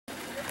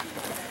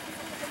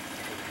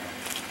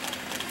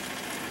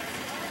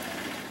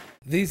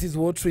This is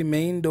what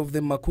remained of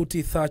the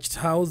Makuti thatched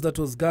house that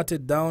was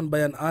gutted down by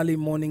an early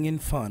morning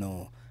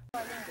inferno.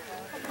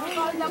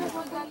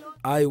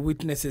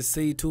 Eyewitnesses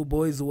say 2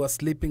 boys who were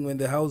sleeping when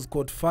the house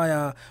caught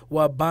fire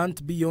were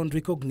burnt beyond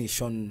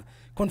recognition.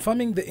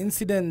 Confirming the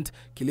incident,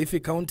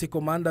 Kilifi County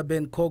Commander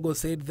Ben Kogo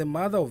said the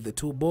mother of the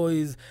 2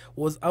 boys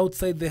was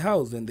outside the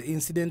house when the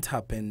incident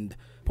happened.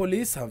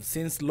 Police have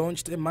since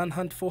launched a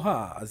manhunt for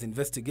her as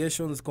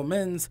investigations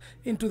commence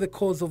into the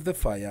cause of the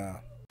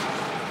fire.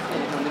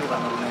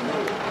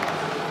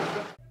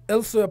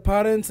 Elsewhere,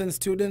 parents and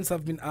students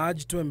have been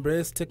urged to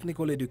embrace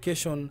technical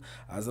education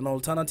as an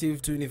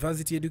alternative to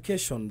university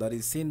education that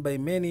is seen by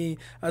many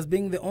as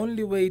being the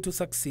only way to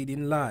succeed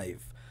in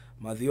life.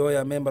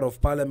 Mathioya Member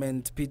of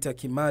Parliament Peter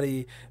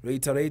Kimari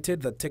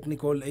reiterated that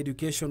technical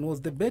education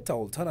was the better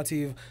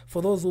alternative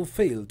for those who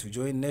failed to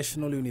join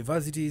national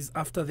universities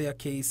after their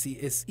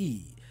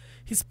KCSE.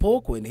 He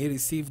spoke when he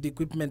received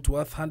equipment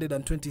worth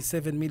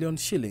 127 million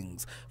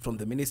shillings from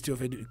the Ministry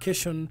of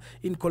Education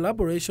in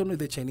collaboration with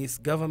the Chinese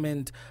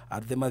government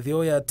at the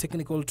Mathioya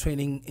Technical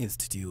Training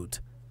Institute.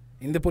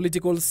 In the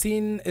political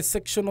scene, a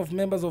section of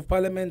members of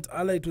parliament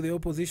allied to the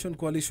opposition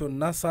coalition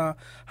NASA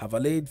have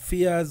allayed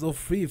fears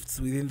of rifts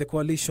within the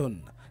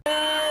coalition.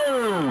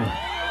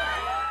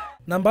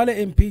 Nambale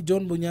MP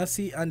John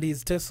Bunyasi and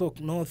his Tesok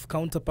North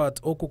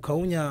counterpart Oku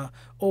Kaunya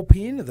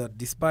opine that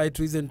despite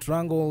recent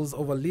wrangles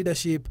over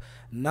leadership,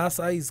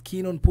 NASA is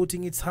keen on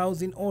putting its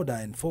house in order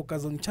and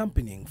focus on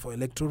championing for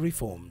electoral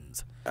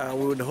reforms.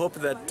 We would hope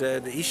that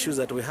the issues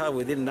that we have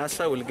within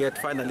NASA will get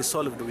finally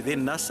solved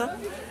within NASA.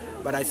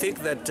 But I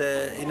think that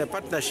in a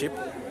partnership,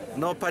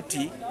 no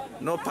party,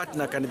 no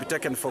partner can be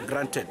taken for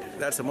granted.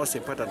 That's the most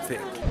important thing.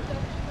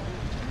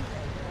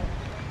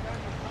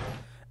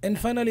 And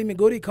finally,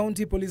 Migori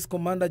County Police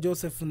Commander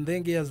Joseph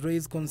Ndenge has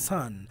raised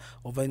concern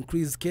over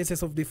increased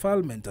cases of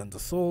defilement and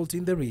assault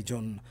in the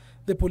region.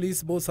 The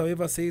police boss,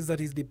 however, says that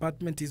his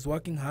department is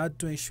working hard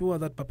to ensure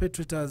that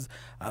perpetrators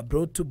are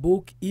brought to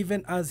book,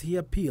 even as he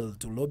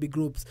appealed to lobby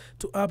groups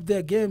to up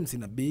their games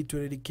in a bid to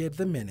eradicate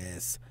the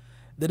menace.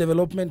 The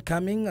development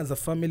coming as a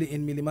family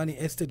in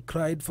Milimani Estate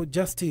cried for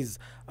justice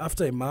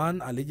after a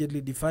man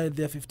allegedly defied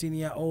their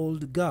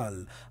 15-year-old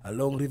girl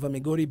along River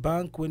Migori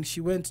Bank when she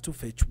went to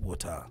fetch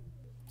water.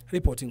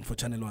 Reporting for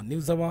Channel 1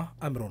 News Hour,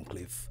 I'm Ron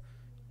Cliff.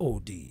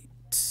 Audit.